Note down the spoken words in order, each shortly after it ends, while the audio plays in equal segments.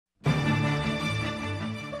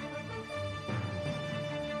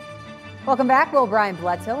Welcome back. Well, Brian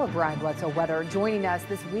Bledsoe of Brian Bledsoe Weather joining us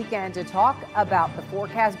this weekend to talk about the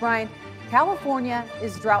forecast. Brian, California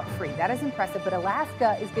is drought free. That is impressive, but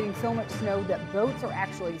Alaska is getting so much snow that boats are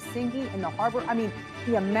actually sinking in the harbor. I mean,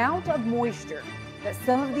 the amount of moisture that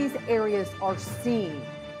some of these areas are seeing,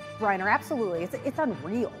 Brian, are absolutely, it's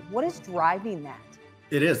unreal. What is driving that?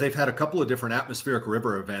 It is. They've had a couple of different atmospheric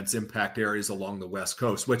river events impact areas along the West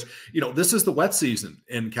Coast, which, this is the wet season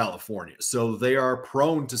in California. So they are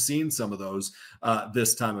prone to seeing some of those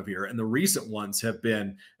this time of year. And the recent ones have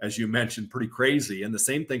been, as you mentioned, pretty crazy. And the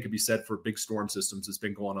same thing could be said for big storm systems that's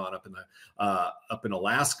been going on up in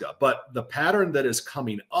Alaska. But the pattern that is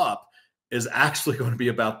coming up is actually going to be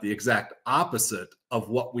about the exact opposite of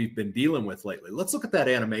what we've been dealing with lately. Let's look at that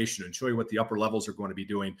animation and show you what the upper levels are going to be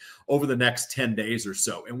doing over the next 10 days or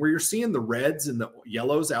so. And where you're seeing the reds and the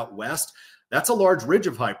yellows out west, that's a large ridge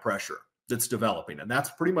of high pressure that's developing. And that's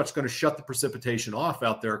pretty much going to shut the precipitation off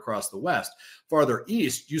out there across the west. Farther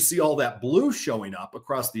east, you see all that blue showing up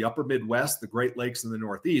across the upper Midwest, the Great Lakes, and the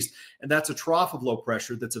Northeast. And that's a trough of low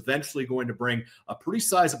pressure that's eventually going to bring a pretty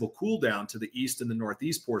sizable cool down to the east and the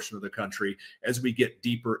Northeast portion of the country as we get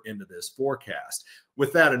deeper into this forecast.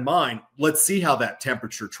 With that in mind, let's see how that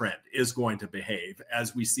temperature trend is going to behave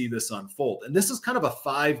as we see this unfold. And this is kind of a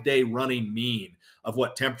 5-day running mean of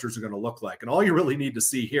what temperatures are going to look like. And all you really need to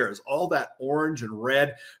see here is all that orange and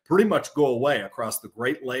red pretty much go away across the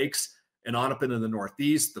Great Lakes and on up into the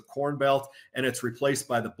Northeast, the Corn Belt, and it's replaced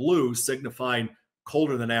by the blue, signifying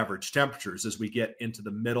colder than average temperatures as we get into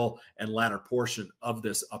the middle and latter portion of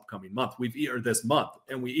this upcoming month. This month,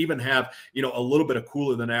 and we even have a little bit of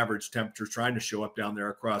cooler than average temperatures trying to show up down there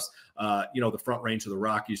across the front range of the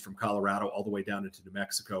Rockies from Colorado all the way down into New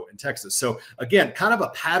Mexico and Texas. So again, kind of a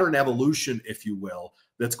pattern evolution, if you will,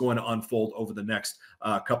 that's going to unfold over the next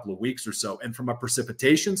couple of weeks or so. And from a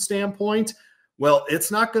precipitation standpoint, well, it's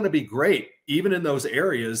not going to be great, even in those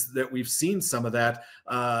areas that we've seen some of that,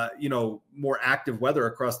 more active weather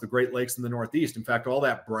across the Great Lakes and the Northeast. In fact, all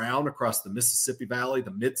that brown across the Mississippi Valley, the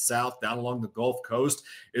Mid-South, down along the Gulf Coast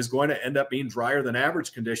is going to end up being drier than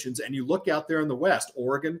average conditions. And you look out there in the West,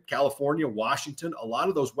 Oregon, California, Washington, a lot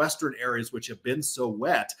of those Western areas which have been so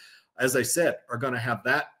wet, as I said, are going to have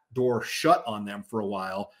that door shut on them for a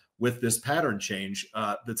while with this pattern change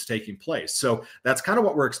that's taking place. So that's kind of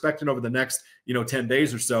what we're expecting over the next, 10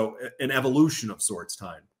 days or so, an evolution of sorts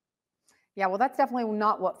time. Yeah, well, that's definitely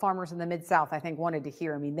not what farmers in the Mid-South, I think, wanted to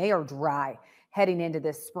hear. I mean, they are dry heading into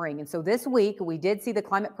this spring. And so this week, we did see the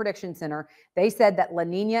Climate Prediction Center. They said that La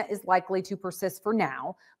Niña is likely to persist for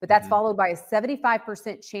now, but that's followed by a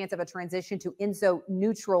 75% chance of a transition to ENSO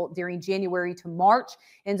neutral during January to March.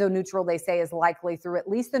 ENSO neutral, they say, is likely through at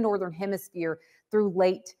least the Northern Hemisphere through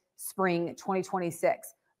late spring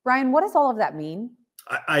 2026. Brian, what does all of that mean?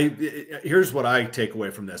 Here's what I take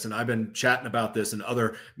away from this, and I've been chatting about this, and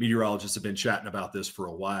other meteorologists have been chatting about this for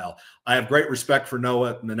a while. I have great respect for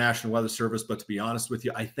NOAA and the National Weather Service, but to be honest with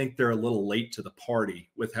you, I think they're a little late to the party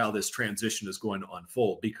with how this transition is going to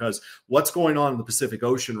unfold, because what's going on in the Pacific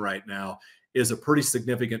Ocean right now is a pretty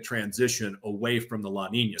significant transition away from the La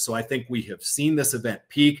Nina. So I think we have seen this event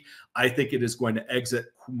peak. I think it is going to exit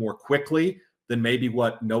more quickly than maybe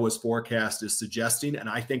what NOAA's forecast is suggesting. And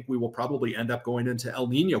I think we will probably end up going into El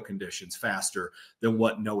Nino conditions faster than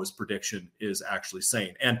what NOAA's prediction is actually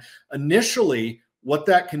saying. And initially, what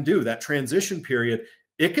that can do, that transition period,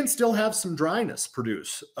 it can still have some dryness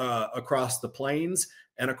produce across the plains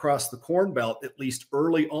and across the Corn Belt, at least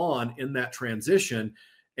early on in that transition.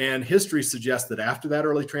 And history suggests that after that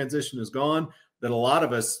early transition is gone, that a lot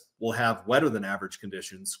of us will have wetter than average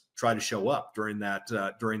conditions try to show up during that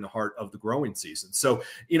during the heart of the growing season. So,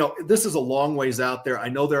 this is a long ways out there. I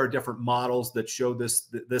know there are different models that show this,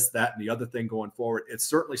 that, and the other thing going forward. It's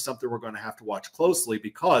certainly something we're going to have to watch closely,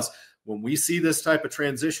 because when we see this type of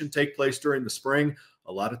transition take place during the spring,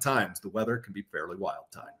 a lot of times the weather can be fairly wild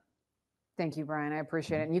time. Thank you, Brian. I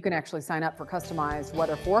appreciate it. And you can actually sign up for customized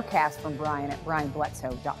weather forecast from Brian at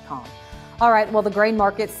brianbledsoe.com. All right, well, the grain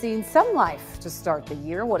market's seen some life to start the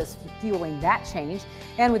year. What is fueling that change?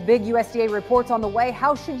 And with big USDA reports on the way,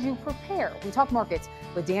 how should you prepare? We talk markets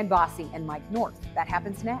with Dan Bossy and Mike North. That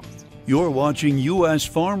happens next. You're watching U.S.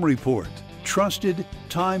 Farm Report. Trusted,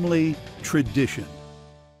 timely, tradition.